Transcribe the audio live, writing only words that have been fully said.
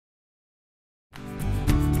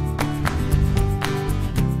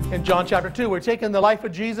in John chapter 2. We're taking the life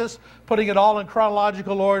of Jesus, putting it all in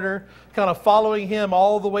chronological order, kind of following him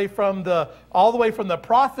all the way from the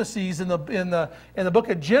prophecies in the book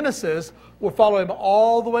of Genesis. We'll follow him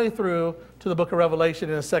all the way through to the book of Revelation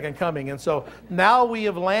in his second coming. And so now we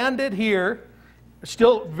have landed here,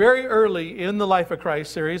 still very early in the Life of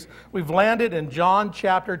Christ series. We've landed in John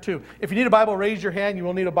chapter 2. If you need a Bible, raise your hand. You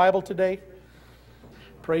will need a Bible today.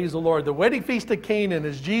 Praise the Lord. The wedding feast of Cana,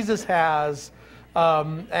 as Jesus has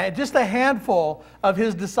just a handful of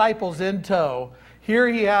his disciples in tow. Here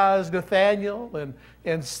he has Nathaniel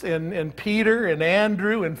and Peter and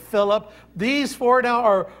Andrew and Philip. These four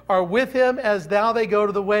now are with him as now they go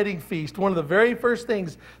to the wedding feast. One of the very first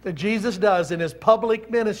things that Jesus does in his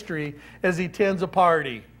public ministry is he tends a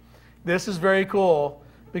party. This is very cool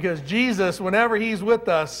because Jesus, whenever he's with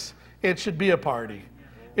us, it should be a party.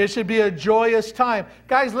 It should be a joyous time.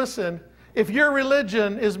 Guys, listen, if your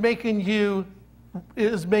religion is making you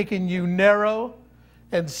narrow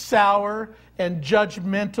and sour and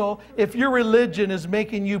judgmental, if your religion is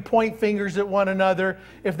making you point fingers at one another,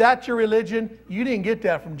 if that's your religion, you didn't get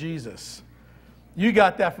that from Jesus. You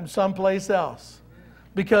got that from someplace else.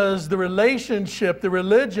 Because the relationship, the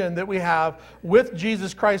religion that we have with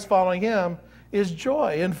Jesus Christ following him is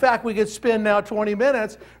joy. In fact, we could spend now 20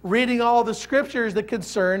 minutes reading all the scriptures that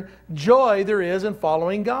concern joy there is in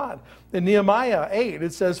following God. In Nehemiah 8,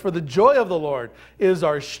 it says, "For the joy of the Lord is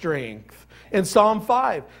our strength." In Psalm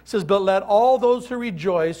 5, it says, "But let all those who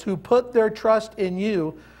rejoice, who put their trust in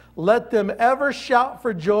you, let them ever shout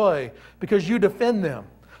for joy, because you defend them.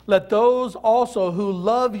 Let those also who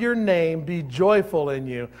love your name be joyful in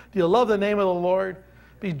you." Do you love the name of the Lord?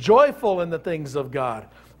 Be joyful in the things of God.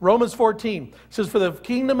 Romans 14 says, "For the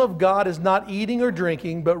kingdom of God is not eating or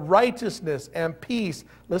drinking, but righteousness and peace."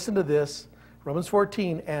 Listen to this. Romans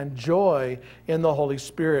 14, "and joy in the Holy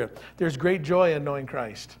Spirit." There's great joy in knowing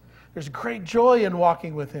Christ. There's great joy in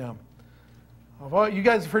walking with him. You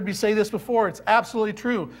guys have heard me say this before. It's absolutely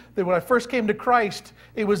true that when I first came to Christ,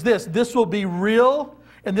 it was this. This will be real,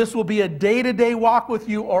 and this will be a day-to-day walk with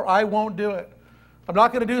you, or I won't do it. I'm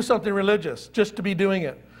not going to do something religious just to be doing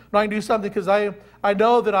it. I'm not going to do something because I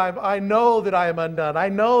know that I am undone. I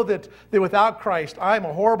know that without Christ, I'm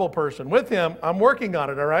a horrible person. With him, I'm working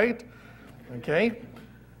on it, all right? Okay?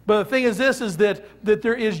 But the thing is this, is that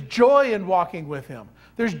there is joy in walking with him.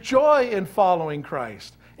 There's joy in following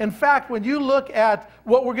Christ. In fact, when you look at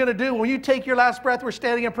what we're going to do, when you take your last breath, we're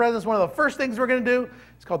standing in presence. One of the first things we're going to do,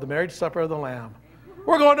 it's called the marriage supper of the Lamb.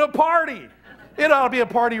 We're going to a party. It ought to be a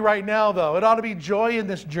party right now, though. It ought to be joy in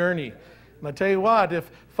this journey. And I tell you what,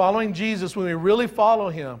 if following Jesus, when we really follow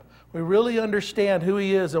him, we really understand who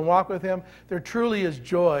he is and walk with him, there truly is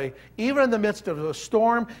joy. Even in the midst of a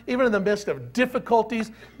storm, even in the midst of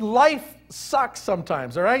difficulties, life sucks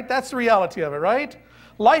sometimes, all right? That's the reality of it, right?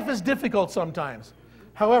 Life is difficult sometimes.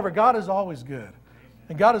 However, God is always good.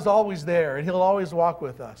 And God is always there, and he'll always walk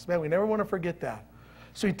with us. Man, we never want to forget that.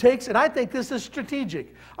 So he takes, and I think this is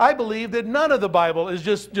strategic. I believe that none of the Bible is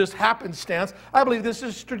just happenstance. I believe this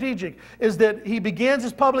is strategic, is that he begins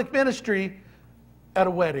his public ministry at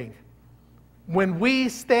a wedding. When we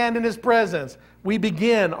stand in his presence, we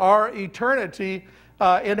begin our eternity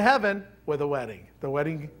in heaven with a wedding. The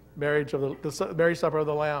wedding marriage of the marriage supper of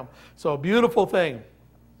the Lamb. So a beautiful thing.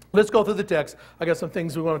 Let's go through the text. I got some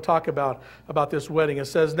things we want to talk about this wedding. It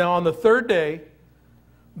says, "Now on the third day,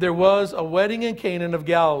 there was a wedding in Cana of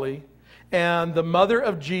Galilee, and the mother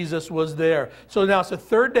of Jesus was there." So now it's the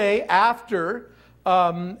third day after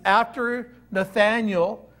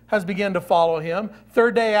Nathaniel has begun to follow him.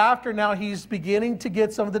 Third day after, now he's beginning to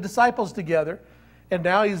get some of the disciples together. And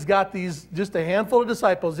now he's got just a handful of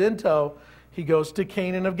disciples in tow. He goes to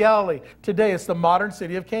Cana of Galilee. Today, it's the modern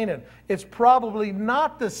city of Canaan. It's probably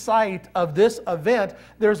not the site of this event.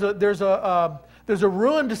 There's a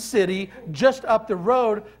ruined city just up the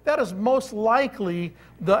road. That is most likely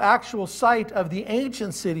the actual site of the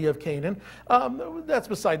ancient city of Canaan. That's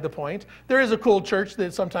beside the point. There is a cool church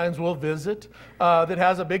that sometimes we'll visit that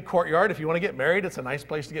has a big courtyard. If you want to get married, it's a nice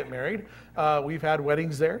place to get married. We've had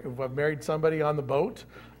weddings there. I've married somebody on the boat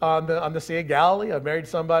on the Sea of Galilee. I've married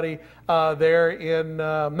somebody there in,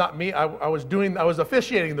 not me, I was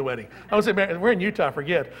officiating the wedding. I was saying, we're in Utah,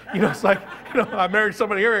 forget. It's like, I married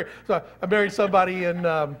somebody here. So I married somebody in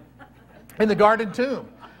the Garden Tomb.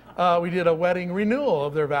 We did a wedding renewal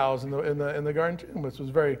of their vows in the Garden Tomb, which was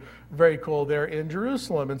very, very cool there in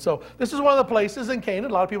Jerusalem. And so this is one of the places in Cana. A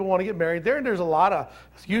lot of people want to get married there, and there's a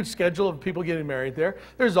huge schedule of people getting married there.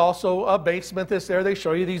 There's also a basement that's there. They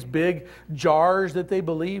show you these big jars that they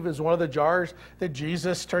believe is one of the jars that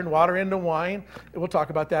Jesus turned water into wine. We'll talk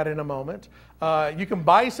about that in a moment. You can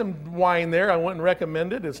buy some wine there. I wouldn't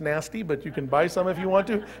recommend it. It's nasty, but you can buy some if you want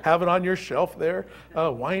to. Have it on your shelf there.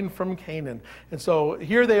 Wine from Canaan. And so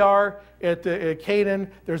here they are at Canaan.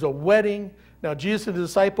 There's a wedding. Now, Jesus and the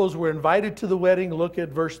disciples were invited to the wedding. Look at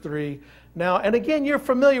verse 3. Now, and again, you're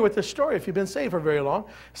familiar with this story if you've been saved for very long.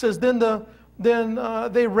 It says, Then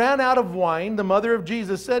they ran out of wine. The mother of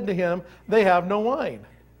Jesus said to him, They have no wine.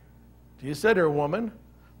 Jesus said to her, Woman,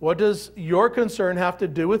 what does your concern have to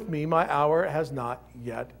do with me? My hour has not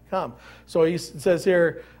yet come. So he says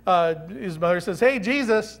here, his mother says, Hey,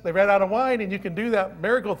 Jesus, they ran out of wine, and you can do that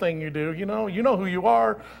miracle thing you do. You know who you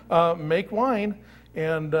are. Make wine.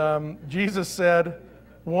 And Jesus said,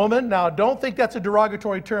 Woman, now don't think that's a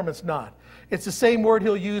derogatory term. It's not. It's the same word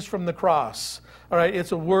he'll use from the cross. All right,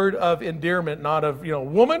 it's a word of endearment, not of,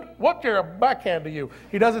 woman, what your backhand to you.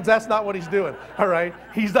 He doesn't, that's not what he's doing. All right,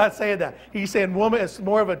 he's not saying that. He's saying woman, it's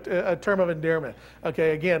more of a term of endearment.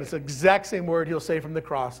 Okay, again, it's the exact same word he'll say from the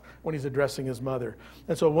cross when he's addressing his mother.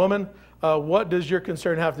 And so, woman, what does your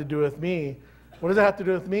concern have to do with me? What does it have to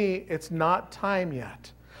do with me? It's not time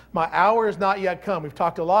yet. My hour is not yet come. We've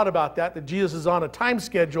talked a lot about that Jesus is on a time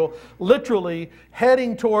schedule, literally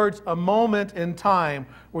heading towards a moment in time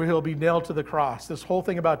where he'll be nailed to the cross. This whole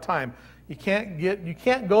thing about time. You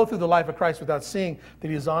can't go through the life of Christ without seeing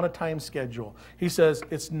that he's on a time schedule. He says,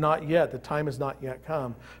 it's not yet. The time has not yet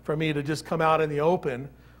come for me to just come out in the open.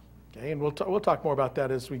 Okay, and we'll talk more about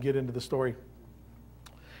that as we get into the story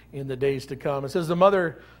in the days to come. It says, the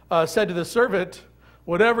mother said to the servant,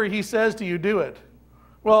 whatever he says to you, do it.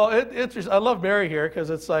 Well, I love Mary here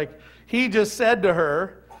because it's like he just said to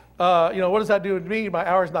her, what does that do with me? My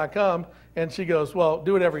hour's not come. And she goes, well,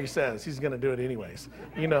 do whatever he says. He's going to do it anyways,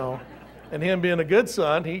 And him being a good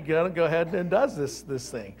son, he's going to go ahead and does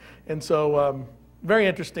this thing. And so very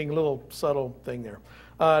interesting little subtle thing there.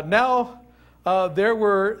 Now there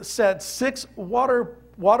were set 6 water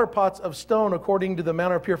pots of stone according to the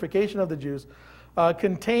manner of purification of the Jews,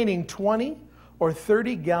 containing 20 or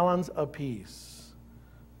 30 gallons apiece.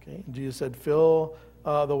 Okay, and Jesus said, fill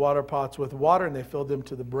the water pots with water, and they filled them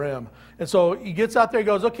to the brim. And so he gets out there and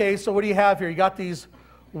goes, okay, so what do you have here? You got these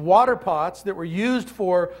water pots that were used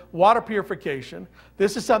for water purification.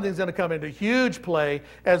 This is something that's going to come into huge play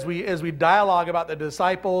as we dialogue about the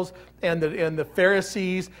disciples and the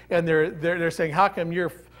Pharisees, and they're saying, how come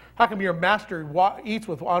your master eats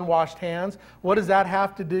with unwashed hands? What does that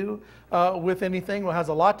have to do with anything? Well, it has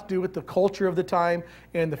a lot to do with the culture of the time.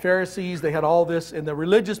 And the Pharisees, they had all this, and the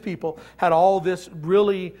religious people had all this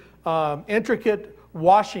really intricate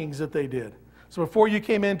washings that they did. So before you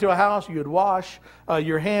came into a house, you would wash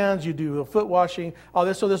your hands, you do a foot washing, all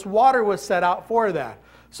this. So this water was set out for that.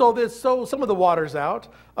 So some of the water's out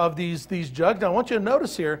of these jugs. Now I want you to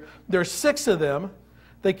notice here, there's 6 of them.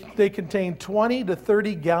 They contain 20 to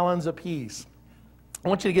 30 gallons apiece. I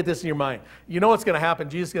want you to get this in your mind. You know what's going to happen.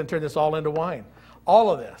 Jesus is going to turn this all into wine. All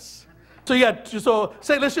of this. So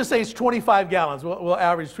let's just say it's 25 gallons. We'll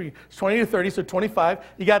average 20 to 30, so 25.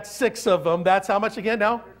 You got 6 of them. That's how much again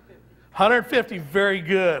now? 150. Very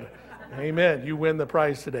good. Amen. You win the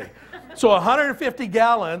prize today. So 150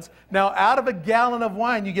 gallons. Now, out of a gallon of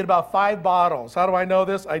wine, you get about 5 bottles. How do I know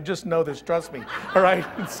this? I just know this. Trust me. All right.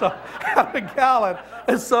 So out of a gallon.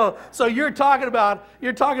 And so you're talking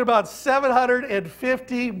about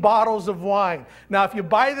 750 bottles of wine. Now, if you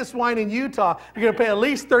buy this wine in Utah, you're going to pay at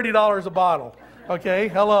least $30 a bottle. Okay.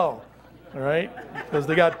 Hello. All right. Because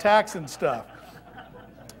they got tax and stuff.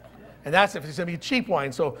 And that's if it's going to be cheap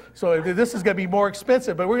wine. So this is going to be more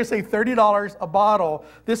expensive. But we're going to say $30 a bottle.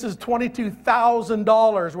 This is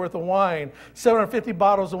 $22,000 worth of wine. 750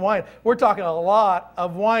 bottles of wine. We're talking a lot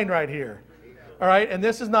of wine right here. All right, and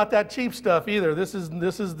this is not that cheap stuff either. This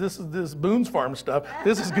is Boone's Farm stuff.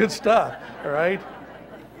 This is good stuff. All right.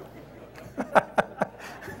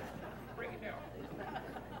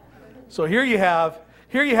 So here you have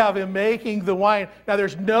him making the wine. Now,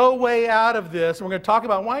 there's no way out of this. And we're going to talk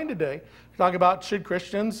about wine today. We're talking about should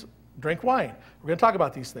Christians drink wine. We're going to talk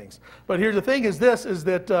about these things. But here's the thing is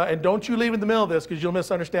that, and don't you leave in the middle of this because you'll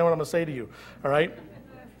misunderstand what I'm going to say to you. All right?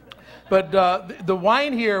 But the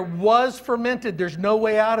wine here was fermented. There's no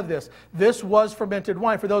way out of this. This was fermented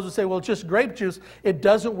wine. For those who say, well, it's just grape juice, it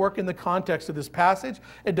doesn't work in the context of this passage.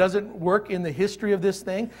 It doesn't work in the history of this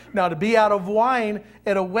thing. Now, to be out of wine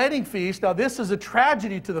at a wedding feast, now this is a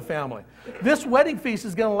tragedy to the family. This wedding feast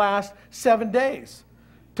is going to last 7 days.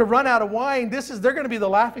 to run out of wine, they're going to be the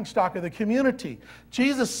laughingstock of the community.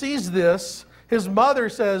 Jesus sees this. His mother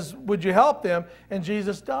says, would you help them? And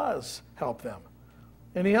Jesus does help them.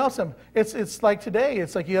 And he helps them. It's like today.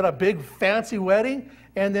 It's like you had a big fancy wedding,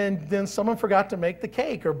 and then someone forgot to make the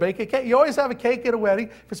cake or bake a cake. You always have a cake at a wedding,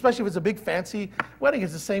 especially if it's a big fancy wedding.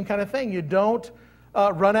 It's the same kind of thing. You don't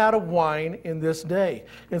run out of wine in this day.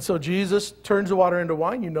 And so Jesus turns the water into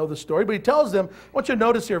wine. You know the story. But he tells them, I want you to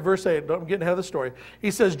notice here, verse 8. I'm getting ahead of the story.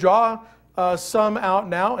 He says, draw some out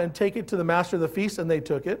now and take it to the master of the feast. And they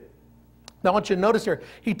took it. Now I want you to notice here.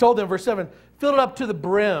 He told them, verse 7, fill it up to the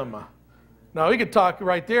brim. Now we could talk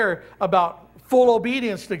right there about full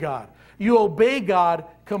obedience to God. You obey God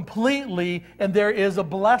completely, and there is a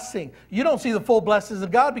blessing. You don't see the full blessings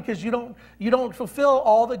of God because you don't fulfill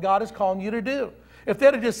all that God is calling you to do. If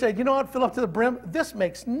they'd have just said, you know what, fill up to the brim, this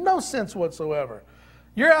makes no sense whatsoever.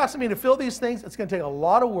 You're asking me to fill these things. It's going to take a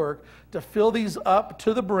lot of work to fill these up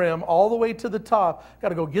to the brim, all the way to the top. Got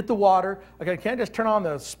to go get the water. I can't just turn on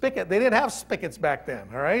the spigot. They didn't have spigots back then,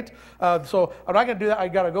 all right? So I'm not going to do that. I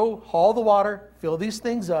got to go haul the water, fill these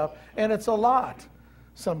things up, and it's a lot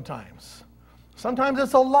sometimes. Sometimes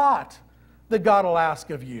it's a lot that God will ask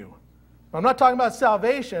of you. I'm not talking about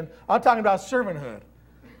salvation. I'm talking about servanthood.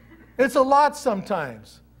 It's a lot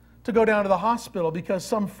sometimes to go down to the hospital because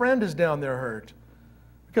some friend is down there hurt.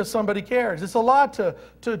 Because somebody cares. It's a lot to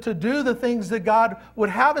do the things that God would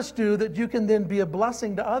have us do that you can then be a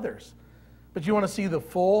blessing to others. But you want to see the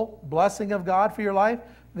full blessing of God for your life?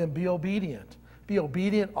 Then be obedient. Be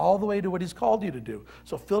obedient all the way to what He's called you to do.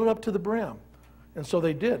 So fill it up to the brim. And so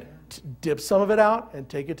they did. Dip some of it out and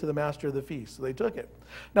take it to the master of the feast. So they took it.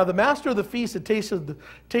 Now the master of the feast had tasted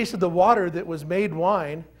the water that was made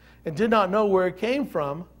wine and did not know where it came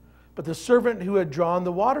from, but the servant who had drawn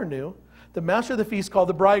the water knew. The master of the feast called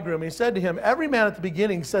the bridegroom. He said to him, every man at the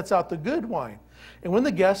beginning sets out the good wine. And when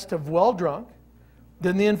the guests have well drunk,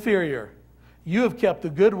 then the inferior. You have kept the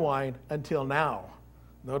good wine until now.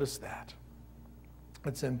 Notice that.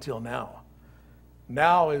 It's until now.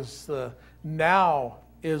 Now is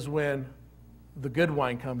when the good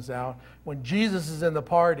wine comes out. When Jesus is in the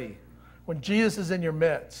party. When Jesus is in your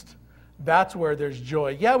midst. That's where there's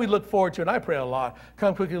joy. Yeah, we look forward to it, and I pray a lot.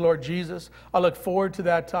 Come quickly, Lord Jesus. I look forward to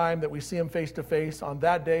that time that we see Him face to face on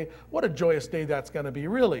that day. What a joyous day that's going to be,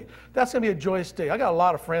 really. That's going to be a joyous day. I got a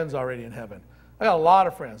lot of friends already in heaven. I got a lot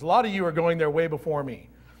of friends. A lot of you are going there way before me.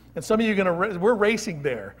 And some of you we're racing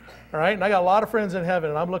there, all right? And I got a lot of friends in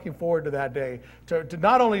heaven, and I'm looking forward to that day. To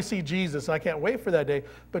not only see Jesus, and I can't wait for that day,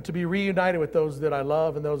 but to be reunited with those that I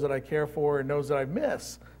love and those that I care for and those that I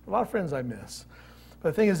miss. A lot of friends I miss. But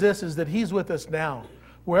the thing is this, is that He's with us now.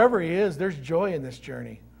 Wherever He is, there's joy in this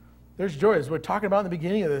journey. There's joy, as we're talking about in the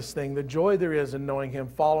beginning of this thing, the joy there is in knowing Him,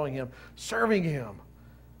 following Him, serving Him.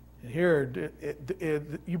 And here,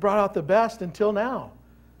 you brought out the best until now.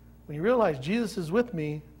 When you realize Jesus is with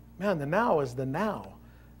me, man, the now is the now.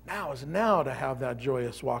 Now is now to have that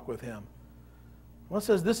joyous walk with Him. Well, it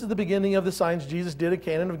says, this is the beginning of the signs Jesus did at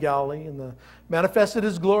Cana of Galilee, and manifested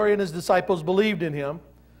His glory, and His disciples believed in Him.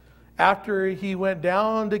 After He went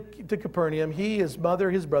down to Capernaum, He, His mother,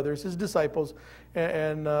 His brothers, His disciples,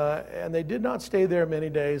 and they did not stay there many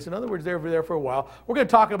days. In other words, they were there for a while. We're going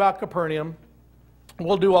to talk about Capernaum.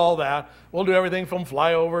 We'll do all that. We'll do everything from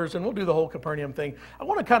flyovers, and we'll do the whole Capernaum thing. I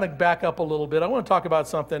want to kind of back up a little bit. I want to talk about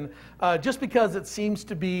something just because it seems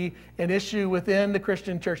to be an issue within the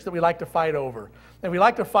Christian church that we like to fight over. And we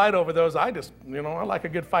like to fight over those. I like a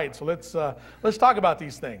good fight. So let's talk about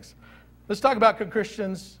these things. Let's talk about, can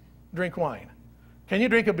Christians drink wine? Can you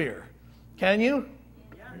drink a beer? Can you?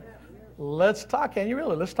 Let's talk. Can you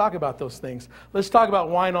really? Let's talk about those things. Let's talk about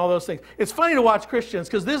wine, all those things. It's funny to watch Christians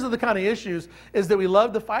because these are the kind of issues is that we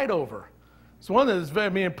love to fight over. It's one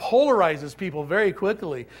that polarizes people very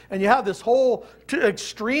quickly. And you have this whole two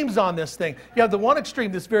extremes on this thing. You have the one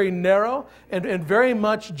extreme that's very narrow and very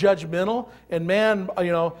much judgmental. And man,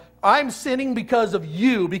 I'm sinning because of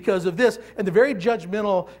you, because of this. And they're very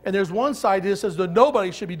judgmental. And there's one side that says that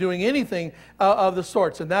nobody should be doing anything of the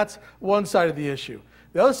sorts. And that's one side of the issue.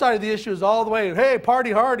 The other side of the issue is all the way, hey,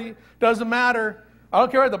 party hardy, doesn't matter. I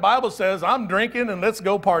don't care what the Bible says. I'm drinking and let's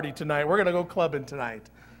go party tonight. We're going to go clubbing tonight.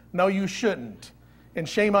 No, you shouldn't. And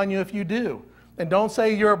shame on you if you do. And don't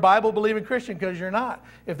say you're a Bible-believing Christian because you're not,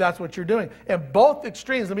 if that's what you're doing. And both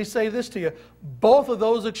extremes, let me say this to you, both of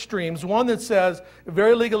those extremes, one that says,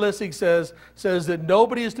 very legalistic, says that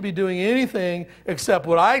nobody is to be doing anything except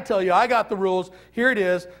what I tell you. I got the rules. Here it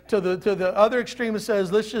is. To the other extreme that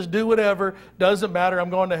says, let's just do whatever. Doesn't matter. I'm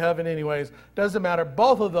going to heaven anyways. Doesn't matter.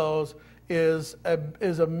 Both of those is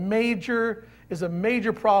a major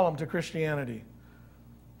problem to Christianity.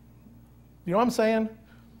 You know what I'm saying?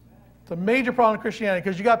 It's a major problem in Christianity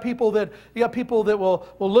because you got people that will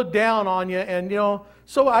look down on you, and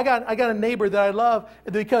So I got a neighbor that I love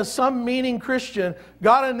because some meaning Christian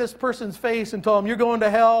got in this person's face and told him, "You're going to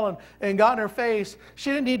hell," and got in her face. She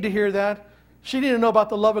didn't need to hear that. She needed to know about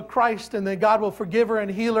the love of Christ and that God will forgive her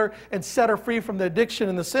and heal her and set her free from the addiction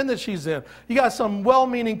and the sin that she's in. You got some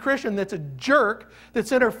well-meaning Christian that's a jerk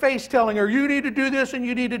that's in her face telling her, "You need to do this and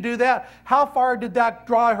you need to do that." How far did that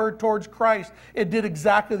draw her towards Christ? It did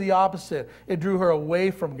exactly the opposite. It drew her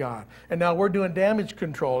away from God. And now we're doing damage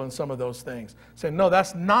control in some of those things. Saying, no,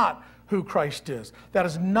 that's not who Christ is. That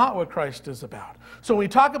is not what Christ is about. So when we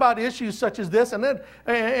talk about issues such as this, I'm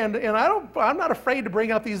not afraid to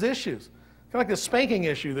bring up these issues. Kind of like the spanking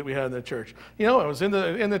issue that we had in the church. It was in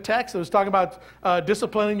the text. It was talking about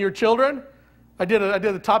disciplining your children. I did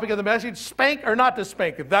the topic of the message: spank or not to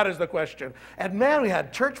spank. That is the question. And man, we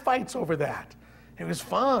had church fights over that. It was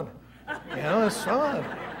fun. It was fun.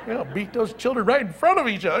 Beat those children right in front of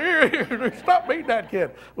each other. Stop beating that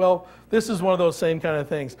kid. Well, this is one of those same kind of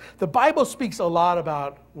things. The Bible speaks a lot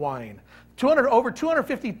about wine. Over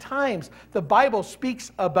 250 times the Bible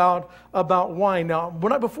speaks about wine. Now,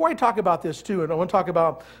 before I talk about this too, and I want to talk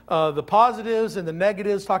about the positives and the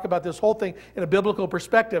negatives, talk about this whole thing in a biblical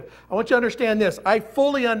perspective, I want you to understand this. I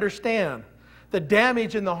fully understand the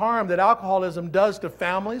damage and the harm that alcoholism does to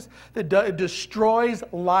families, that it destroys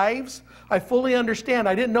lives. I fully understand.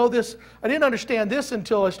 I didn't understand this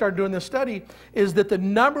until I started doing this study, is that the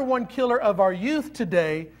number one killer of our youth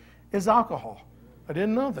today is alcohol. I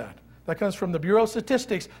didn't know that. That comes from the Bureau of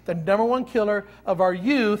Statistics. The number one killer of our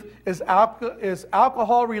youth is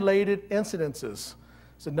alcohol-related incidences.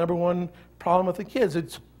 It's the number one problem with the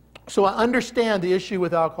kids. So I understand the issue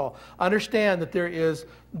with alcohol. I understand that there is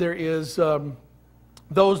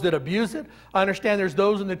those that abuse it. I understand there's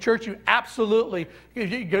those in the church who absolutely,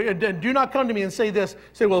 do not come to me and say this,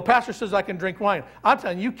 well, the pastor says I can drink wine. I'm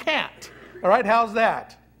telling you, you can't. All right, how's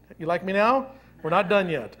that? You like me now? We're not done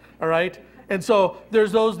yet. All right? And so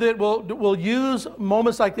there's those that will use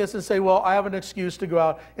moments like this and say, well, I have an excuse to go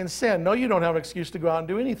out and sin. No, you don't have an excuse to go out and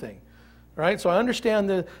do anything. All right? So I understand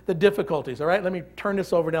the difficulties. All right? Let me turn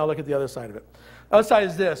this over now, look at the other side of it. The other side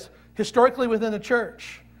is this. Historically within the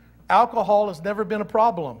church, alcohol has never been a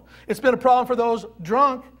problem. It's been a problem for those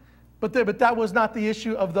drunk, but that was not the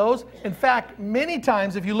issue of those. In fact, many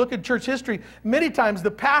times, if you look at church history, many times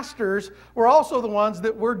the pastors were also the ones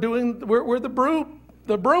that were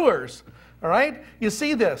the brewers. All right? You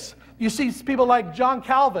see this. You see people like John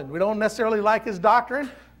Calvin. We don't necessarily like his doctrine,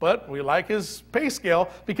 but we like his pay scale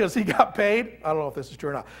because he got paid. I don't know if this is true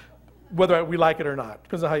or not, whether we like it or not,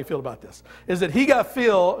 because of how you feel about this. Is that he got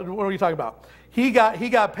what are we talking about? He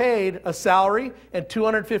got paid a salary and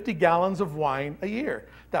 250 gallons of wine a year.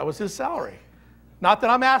 That was his salary. Not that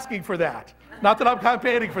I'm asking for that. Not that I'm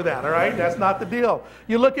campaigning for that, all right? That's not the deal.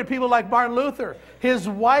 You look at people like Martin Luther. His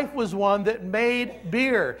wife was one that made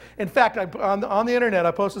beer. In fact, on the internet,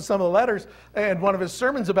 I posted some of the letters and one of his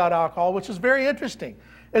sermons about alcohol, which is very interesting,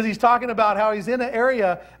 as he's talking about how he's in an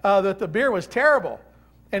area that the beer was terrible.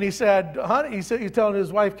 And he said, he's telling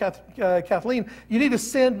his wife, Kathleen, you need to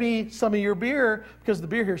send me some of your beer because the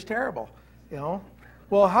beer here is terrible,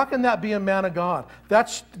 Well, how can that be a man of God?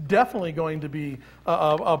 That's definitely going to be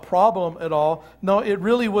a problem at all. No, it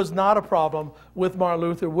really was not a problem with Martin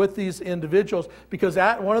Luther, with these individuals, because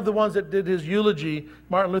one of the ones that did his eulogy,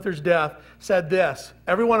 Martin Luther's death, said this: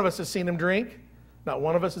 every one of us has seen him drink. Not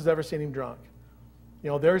one of us has ever seen him drunk.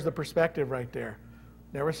 There's the perspective right there.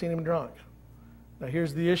 Never seen him drunk. Now,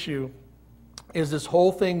 here's the issue, is this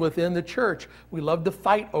whole thing within the church. We love to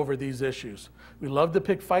fight over these issues. We love to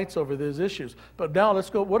pick fights over these issues. But now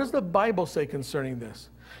let's go, what does the Bible say concerning this?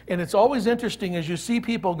 And it's always interesting as you see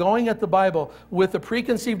people going at the Bible with the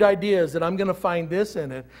preconceived ideas that I'm going to find this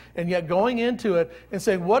in it, and yet going into it and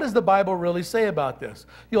saying, what does the Bible really say about this?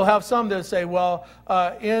 You'll have some that say, well,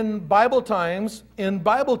 in Bible times,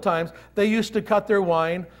 they used to cut their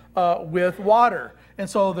wine with water. And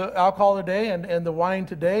so the alcohol today and the wine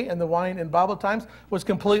today and the wine in Bible times was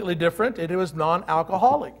completely different. It was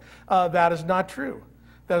non-alcoholic. That is not true.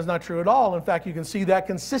 That is not true at all. In fact, you can see that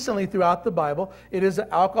consistently throughout the Bible. It is an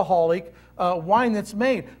alcoholic wine that's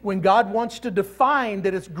made. When God wants to define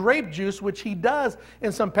that it's grape juice, which he does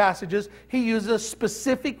in some passages, he uses a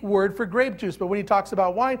specific word for grape juice. But when he talks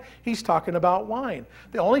about wine, he's talking about wine.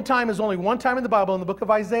 The only time is only one time in the Bible, in the book of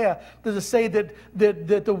Isaiah, does it say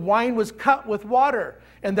that the wine was cut with water.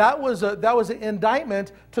 And that was an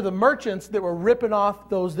indictment to the merchants that were ripping off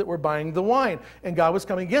those that were buying the wine. And God was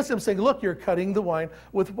coming against them, saying, look, you're cutting the wine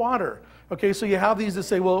with water. Okay, so you have these that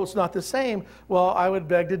say, well, it's not the same. Well, I would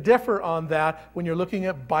beg to differ on that when you're looking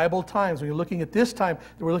at Bible times, when you're looking at this time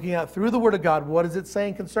that we're looking at through the Word of God. What is it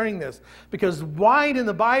saying concerning this? Because wine in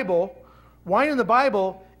the Bible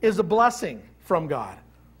is a blessing from God.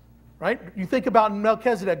 Right? You think about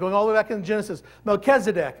Melchizedek, going all the way back in Genesis.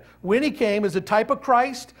 Melchizedek, when he came, is a type of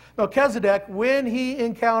Christ. Melchizedek, when he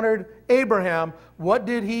encountered Abraham, what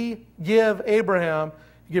did he give Abraham?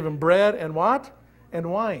 He gave him bread and what? And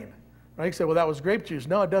wine. Right? You say, well, that was grape juice.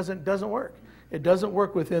 No, it doesn't work. It doesn't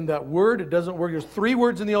work within that word. It doesn't work. There's 3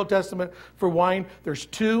 words in the Old Testament for wine. There's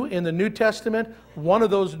 2 in the New Testament. One of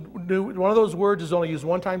those words is only used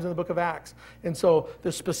 1 time in the book of Acts. And so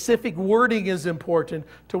the specific wording is important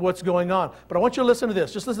to what's going on. But I want you to listen to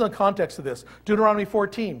this. Just listen to the context of this. Deuteronomy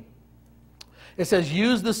 14. It says,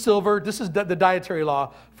 use the silver. This is the dietary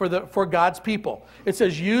law for God's people. It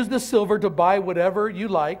says, use the silver to buy whatever you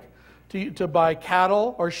like, to buy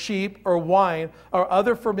cattle or sheep or wine or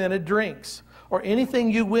other fermented drinks, or anything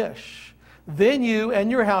you wish. Then you and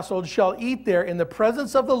your household shall eat there in the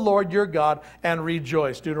presence of the Lord your God and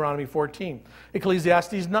rejoice. Deuteronomy 14.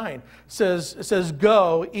 Ecclesiastes 9 says,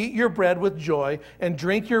 go, eat your bread with joy and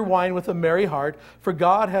drink your wine with a merry heart, for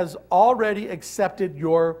God has already accepted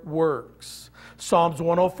your works. Psalms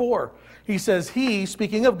 104. He says, he,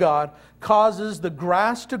 speaking of God, causes the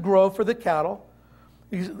grass to grow for the cattle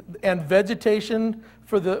and vegetation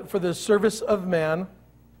for the service of man.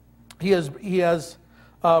 He has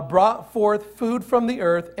brought forth food from the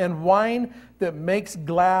earth and wine that makes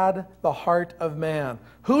glad the heart of man.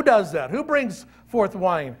 Who does that? Who brings forth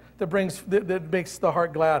wine that makes the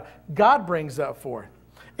heart glad? God brings that forth.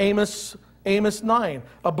 Amos 9,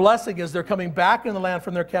 a blessing as they're coming back in the land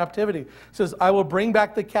from their captivity. It says, I will bring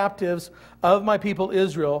back the captives of my people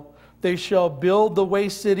Israel. They shall build the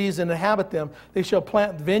waste cities and inhabit them. They shall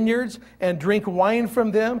plant vineyards and drink wine from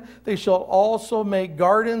them. They shall also make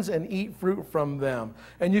gardens and eat fruit from them.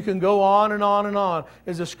 And you can go on and on and on,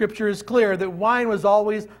 as the scripture is clear that wine was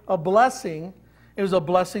always a blessing. It was a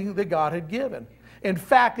blessing that God had given. In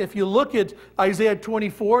fact, if you look at Isaiah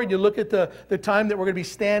 24 and you look at the time that we're going to be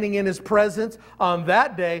standing in His presence on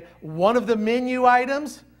that day, one of the menu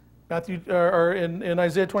items, in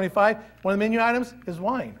Isaiah 25, one of the menu items is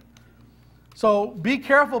wine. So be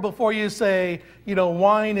careful before you say,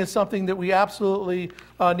 wine is something that we absolutely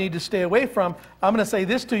need to stay away from. I'm going to say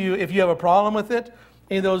this to you. If you have a problem with it,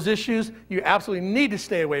 any of those issues, you absolutely need to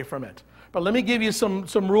stay away from it. But let me give you some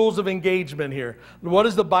rules of engagement here. What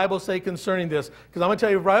does the Bible say concerning this? Because I'm going to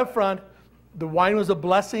tell you right up front, the wine was a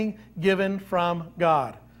blessing given from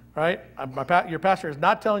God. Right? Your pastor is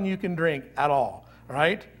not telling you can drink at all. All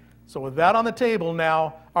right? So with that on the table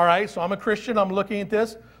now, all right, so I'm a Christian, I'm looking at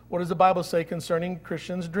this. What does the Bible say concerning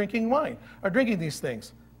Christians drinking wine or drinking these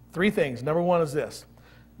things? 3 things. Number 1 is this.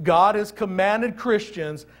 God has commanded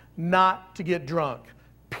Christians not to get drunk,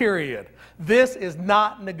 period. This is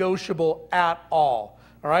not negotiable at all.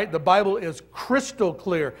 All right? The Bible is crystal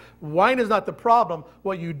clear. Wine is not the problem.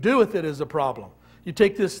 What you do with it is a problem. You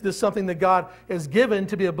take this something that God has given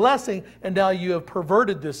to be a blessing, and now you have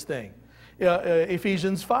perverted this thing.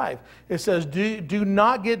 Ephesians 5. It says, do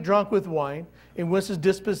not get drunk with wine, in which is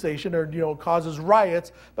dispensation or causes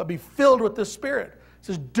riots, but be filled with the Spirit. It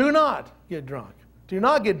says, do not get drunk. Do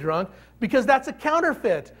not get drunk, because that's a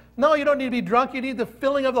counterfeit. No, you don't need to be drunk. You need the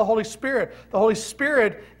filling of the Holy Spirit. The Holy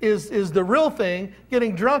Spirit is the real thing.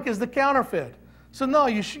 Getting drunk is the counterfeit. So no,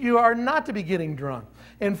 you are not to be getting drunk.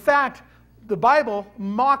 In fact, the Bible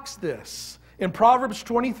mocks this. In Proverbs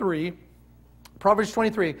 23,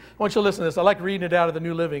 I want you to listen to this. I like reading it out of the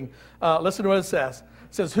New Living. Listen to what it says.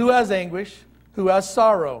 It says, who has anguish? Who has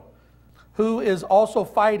sorrow? Who is also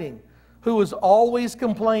fighting? Who is always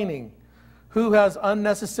complaining? Who has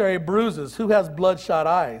unnecessary bruises? Who has bloodshot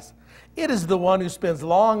eyes? It is the one who spends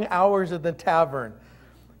long hours at the tavern,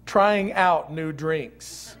 trying out new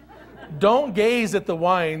drinks. Don't gaze at the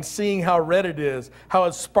wine, seeing how red it is, how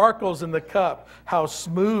it sparkles in the cup, how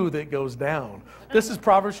smooth it goes down. This is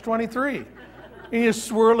Proverbs 23. And you're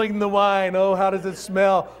swirling the wine. Oh, how does it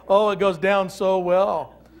smell? Oh, it goes down so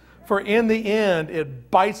well. For in the end,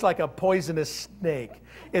 it bites like a poisonous snake.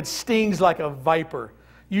 It stings like a viper.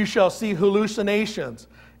 You shall see hallucinations,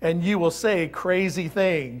 and you will say crazy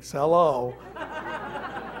things. Hello.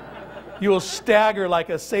 You will stagger like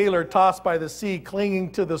a sailor tossed by the sea,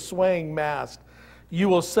 clinging to the swaying mast. You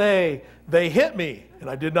will say, they hit me, and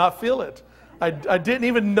I did not feel it. I didn't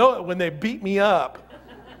even know it when they beat me up.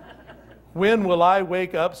 When will I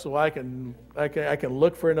wake up so I can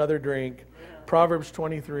look for another drink? Proverbs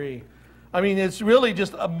 23. I mean, it's really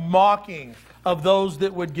just a mocking of those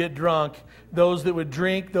that would get drunk, those that would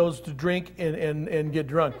drink, those to drink and get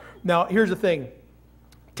drunk. Now, here's the thing.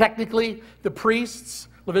 Technically, the priests,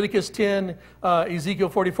 Leviticus 10, Ezekiel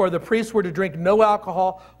 44, the priests were to drink no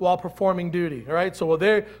alcohol while performing duty. All right, so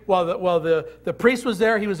while the priest was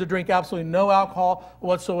there, he was to drink absolutely no alcohol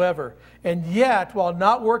whatsoever. And yet, while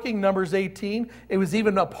not working, Numbers 18, it was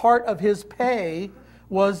even a part of his pay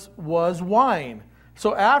was wine.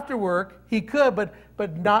 So after work, he could,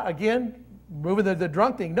 but not, again, moving the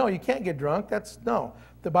drunk thing. No, you can't get drunk. No.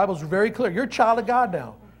 The Bible's very clear. You're a child of God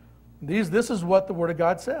now. This is what the Word of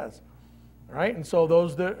God says. Right? And so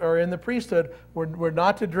those that are in the priesthood were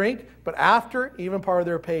not to drink, but after, even part of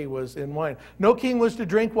their pay was in wine. No king was to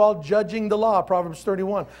drink while judging the law, Proverbs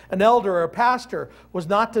 31. An elder or a pastor was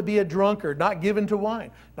not to be a drunkard, not given to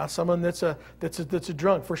wine. Not someone that's a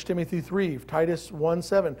drunk. 1 Timothy 3, Titus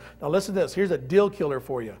 1:7. Now listen to this. Here's a deal killer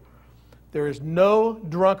for you. There is no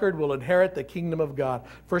drunkard will inherit the kingdom of God.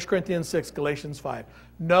 1 Corinthians 6, Galatians 5.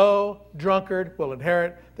 No drunkard will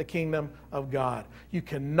inherit the kingdom of God. You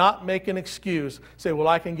cannot make an excuse, say, well,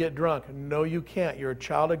 I can get drunk. No, you can't. You're a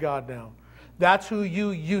child of God now. That's who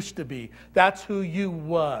you used to be. That's who you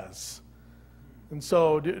was. And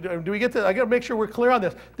so, do we get to, I got to make sure we're clear on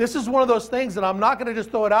this. This is one of those things that I'm not going to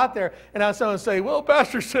just throw it out there and have someone say, well,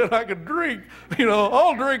 Pastor said I could drink.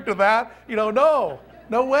 I'll drink to that.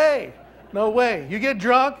 No way. No way. You get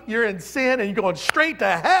drunk, you're in sin, and you're going straight to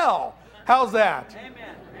hell. How's that?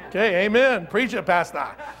 Amen. Okay, amen. Preach it, Pastor.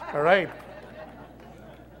 All right.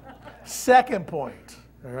 Second point,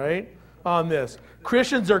 all right, on this.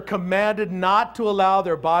 Christians are commanded not to allow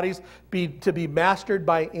their bodies to be mastered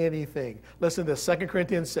by anything. Listen to this, 2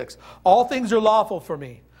 Corinthians 6. All things are lawful for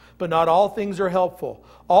me, but not all things are helpful.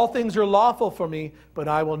 All things are lawful for me, but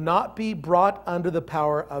I will not be brought under the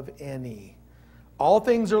power of any. All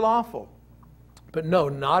things are lawful. But no,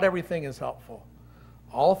 not everything is helpful.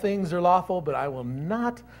 All things are lawful, but I will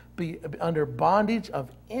not be under bondage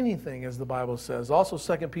of anything, as the Bible says. Also,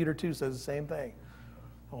 2 Peter 2 says the same thing.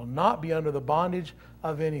 I will not be under the bondage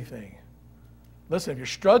of anything. Listen, if you're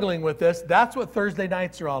struggling with this, that's what Thursday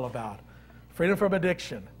nights are all about. Freedom from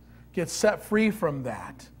addiction. Get set free from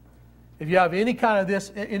that. If you have any kind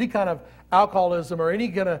of alcoholism or any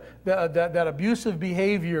kind of that abusive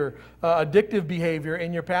behavior, addictive behavior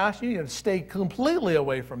in your past, you need to stay completely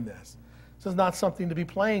away from this. This is not something to be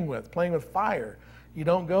playing with fire. You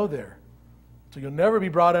don't go there. So you'll never be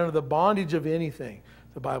brought under the bondage of anything,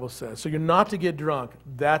 the Bible says. So you're not to get drunk.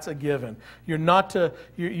 That's a given.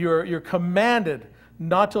 You're commanded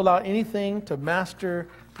not to allow anything to master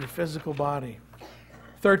your physical body.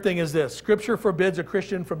 Third thing is this. Scripture forbids a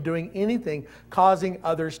Christian from doing anything causing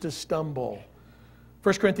others to stumble.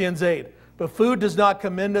 1 Corinthians 8. But food does not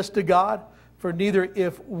commend us to God, for neither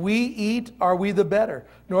if we eat are we the better,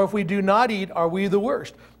 nor if we do not eat are we the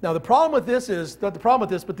worst. Now the problem with this is, not the problem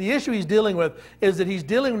with this, but the issue he's dealing with is that he's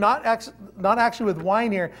dealing not actually with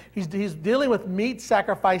wine here. He's dealing with meat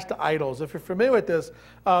sacrificed to idols. If you're familiar with this,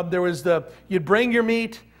 you'd bring your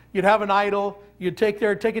meat, you'd have an idol, you'd take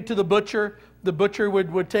it to the butcher. The butcher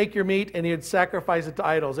would take your meat and he'd sacrifice it to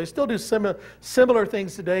idols. They still do similar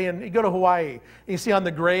things today. And you go to Hawaii, and you see on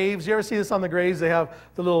the graves. You ever see this on the graves? They have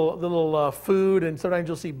the little food, and sometimes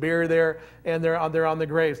you'll see beer there, and they're on the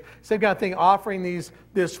graves. Same kind of thing. Offering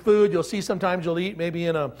this food, you'll see sometimes you'll eat maybe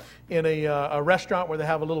in a restaurant where they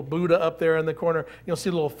have a little Buddha up there in the corner. You'll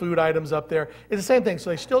see little food items up there. It's the same thing.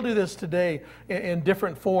 So they still do this today in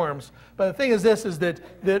different forms. But the thing is this: is that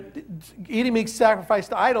eating meat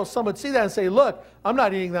sacrificed to idols, some would see that and say, look, I'm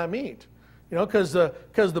not eating that meat. Because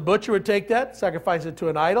the butcher would take that, sacrifice it to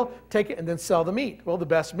an idol, take it, and then sell the meat. Well, the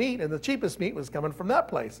best meat and the cheapest meat was coming from that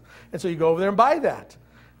place. And so you go over there and buy that.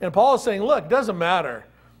 And Paul is saying, look, it doesn't matter.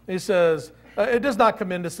 He says, it does not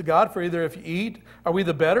commend us to God, for either if you eat, are we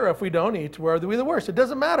the better? Or if we don't eat, are we the worse? It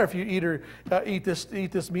doesn't matter if you eat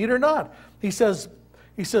this meat or not. He says,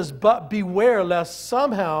 but beware lest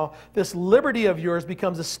somehow this liberty of yours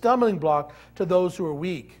becomes a stumbling block to those who are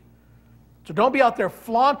weak. So don't be out there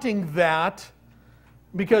flaunting that,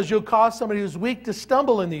 because you'll cause somebody who's weak to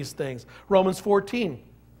stumble in these things. Romans 14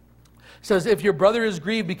 says, if your brother is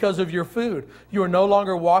grieved because of your food, you are no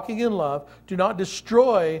longer walking in love. Do not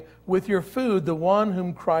destroy with your food the one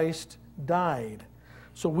whom Christ died.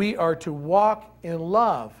 So we are to walk in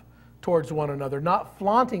love towards one another, not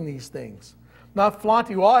flaunting these things. Not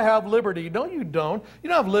flaunting, well, I have liberty. No, you don't. You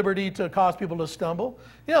don't have liberty to cause people to stumble.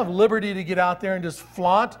 You don't have liberty to get out there and just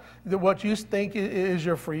flaunt what you think is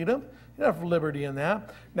your freedom. You don't have liberty in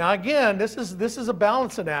that. Now again, this is a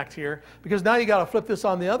balancing act here, because now you got to flip this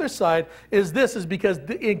on the other side. Is because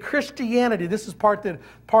in Christianity, this is part in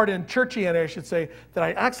churchianity, I should say, that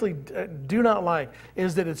I actually do not like,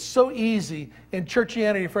 is that it's so easy in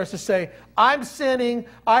churchianity for us to say, I'm sinning,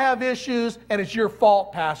 I have issues, and it's your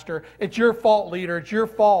fault, pastor. It's your fault, leader. It's your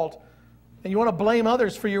fault. And you want to blame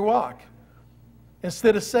others for your walk.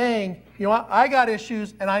 Instead of saying, you know what, I got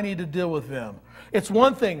issues and I need to deal with them. It's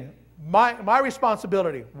one thing, my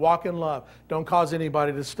responsibility, walk in love. Don't cause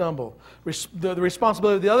anybody to stumble. The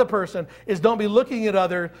responsibility of the other person is don't look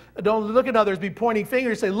at others, be pointing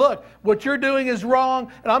fingers, say, look, what you're doing is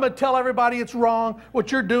wrong, and I'm going to tell everybody it's wrong.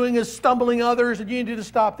 What you're doing is stumbling others, and you need to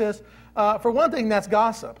stop this. For one thing, that's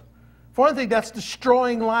gossip. For one thing, that's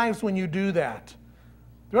destroying lives when you do that.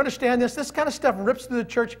 Do you understand this? This kind of stuff rips through the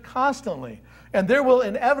church constantly. And there will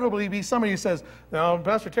inevitably be somebody who says, no,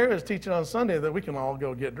 Pastor Terry was teaching on Sunday that we can all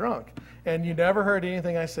go get drunk. And you never heard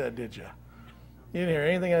anything I said, did you? You didn't hear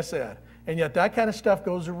anything I said. And yet that kind of stuff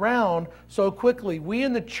goes around so quickly. We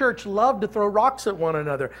in the church love to throw rocks at one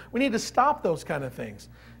another. We need to stop those kind of things.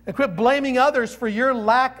 And quit blaming others for your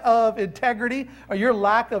lack of integrity or your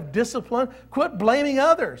lack of discipline. Quit blaming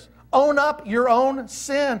others. Own up your own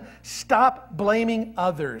sin. Stop blaming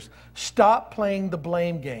others. Stop playing the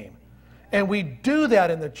blame game. And we do that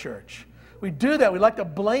in the church. We do that. We like to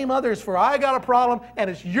blame others for, I got a problem, and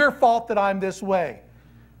it's your fault that I'm this way.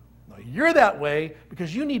 No, you're that way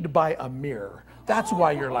because you need to buy a mirror. That's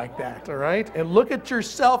why you're like that, all right? And look at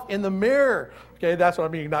yourself in the mirror. Okay, that's what I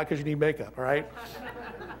mean, not because you need makeup, all right?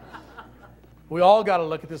 We all got to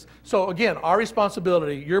look at this. So again, our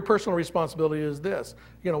responsibility, your personal responsibility is this.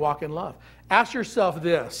 You're going to walk in love. Ask yourself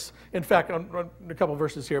this. In fact, on a couple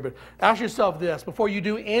verses here, but ask yourself this before you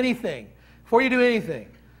do anything. Before you do anything,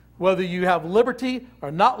 whether you have liberty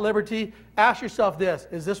or not liberty, ask yourself this.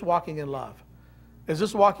 Is this walking in love? Is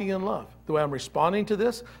this walking in love? The way I'm responding to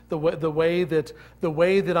this, the way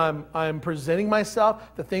that I'm presenting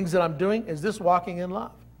myself, the things that I'm doing, is this walking in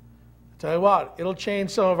love? Tell you what, it'll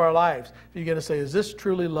change some of our lives. If you're going to say, is this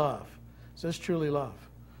truly love? Is this truly love?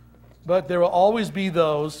 But there will always be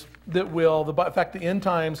those that will. In fact, the end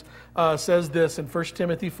times says this in 1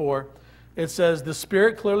 Timothy 4. It says, the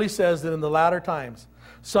Spirit clearly says that in the latter times,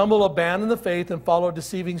 some will abandon the faith and follow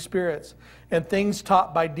deceiving spirits and things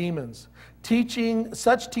taught by demons.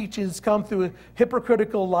 Such teachings come through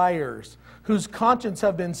hypocritical liars whose conscience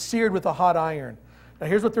have been seared with a hot iron. Now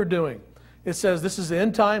here's what they're doing. It says this is the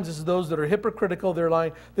end times. This is those that are hypocritical. They're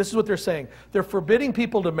lying. This is what they're saying. They're forbidding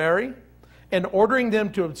people to marry and ordering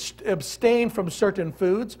them to abstain from certain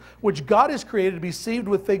foods, which God has created to be received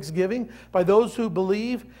with thanksgiving by those who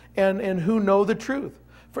believe and who know the truth.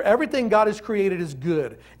 For everything God has created is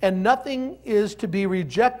good, and nothing is to be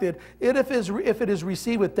rejected if it is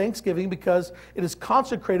received with thanksgiving, because it is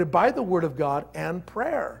consecrated by the word of God and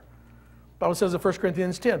prayer. The Bible says in 1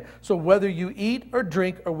 Corinthians 10, so whether you eat or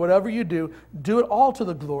drink or whatever you do, do it all to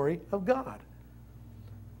the glory of God.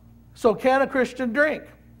 So can a Christian drink?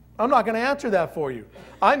 I'm not going to answer that for you.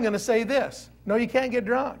 I'm going to say this. No, you can't get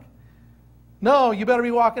drunk. No, you better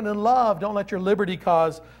be walking in love. Don't let your liberty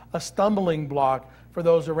cause a stumbling block for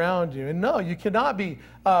those around you. And no, you cannot be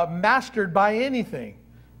mastered by anything.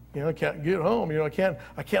 You know, I can't get home. You know, I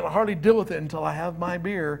can't hardly deal with it until I have my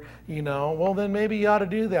beer. You know, well then maybe you ought to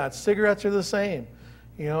do that. Cigarettes are the same.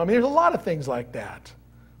 You know, I mean, there's a lot of things like that.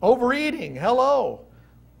 Overeating. Hello,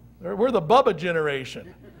 we're the Bubba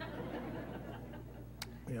generation.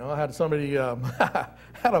 You know, I had somebody, had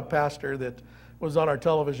a pastor that was on our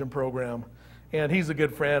television program, and he's a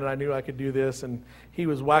good friend, and I knew I could do this, and he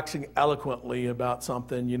was waxing eloquently about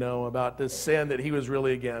something, you know, about this sin that he was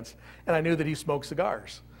really against, and I knew that he smoked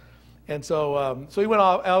cigars. And so he went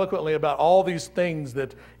on eloquently about all these things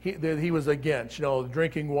that he was against, you know,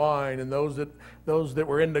 drinking wine and those that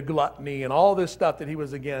were into gluttony and all this stuff that he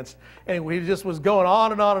was against. And he just was going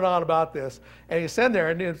on and on and on about this. And he said there,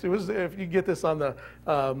 and it was, if you get this on the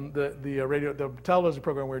radio, the television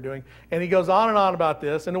program we were doing, and he goes on and on about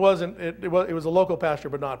this. And it was a local pastor,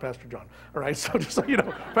 but not Pastor John. All right, so just so you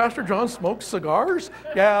know, Pastor John smokes cigars.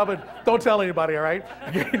 Yeah, but don't tell anybody. All right,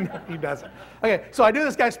 he doesn't. Okay, so I knew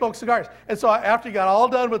this guy smoked cigars. And so after he got all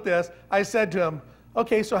done with this, I said to him,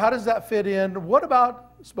 okay, so how does that fit in? What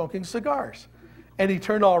about smoking cigars? And he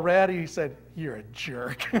turned all red and he said, you're a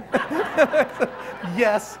jerk.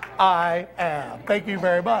 Yes, I am. Thank you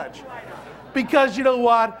very much. Because you know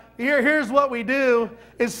what? Here's what we do.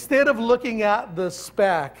 Instead of looking at the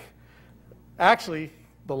speck, actually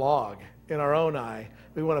the log in our own eye,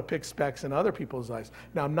 we want to pick specks in other people's lives.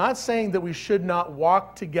 Now, I'm not saying that we should not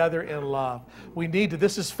walk together in love. We need to.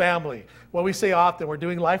 This is family. What we say often, we're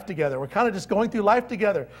doing life together. We're kind of just going through life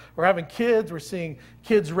together. We're having kids. We're seeing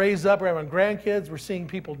kids raise up. We're having grandkids. We're seeing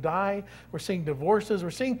people die. We're seeing divorces.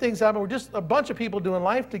 We're seeing things happen. We're just a bunch of people doing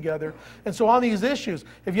life together. And so on these issues,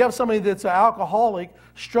 if you have somebody that's an alcoholic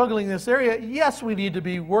struggling in this area, yes, we need to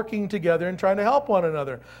be working together and trying to help one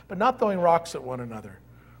another, but not throwing rocks at one another.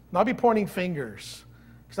 Not be pointing fingers.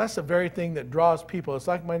 Because that's the very thing that draws people. It's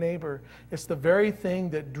like my neighbor. It's the very thing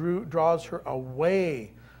that draws her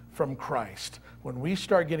away from Christ. When we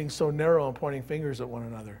start getting so narrow and pointing fingers at one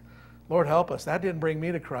another. Lord, help us. That didn't bring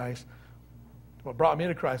me to Christ. What brought me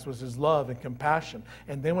to Christ was His love and compassion.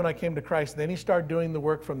 And then when I came to Christ, then He started doing the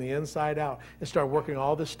work from the inside out and started working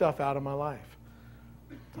all this stuff out of my life.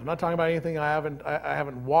 I'm not talking about anything I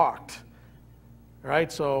haven't walked. All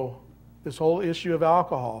right, so this whole issue of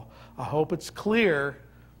alcohol, I hope it's clear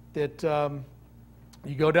that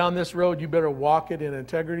you go down this road, you better walk it in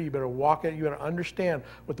integrity, you better walk it, you better understand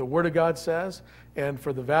what the Word of God says, and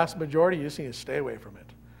for the vast majority, you just need to stay away from it.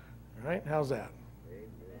 All right, how's that? Amen.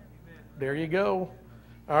 There you go.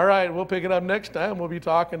 All right, we'll pick it up next time. We'll be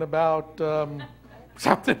talking about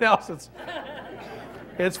something else.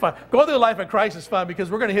 It's fun. Going through the life of Christ is fun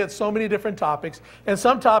because we're going to hit so many different topics. And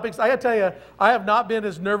some topics, I got to tell you, I have not been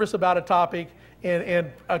as nervous about a topic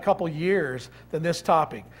in a couple years than this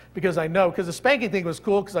topic. Because the spanking thing was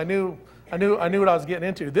cool because I knew what I was getting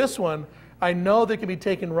into. This one, I know that can be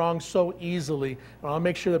taken wrong so easily. And I'll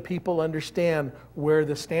make sure that people understand where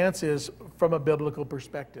the stance is from a biblical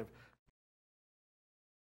perspective.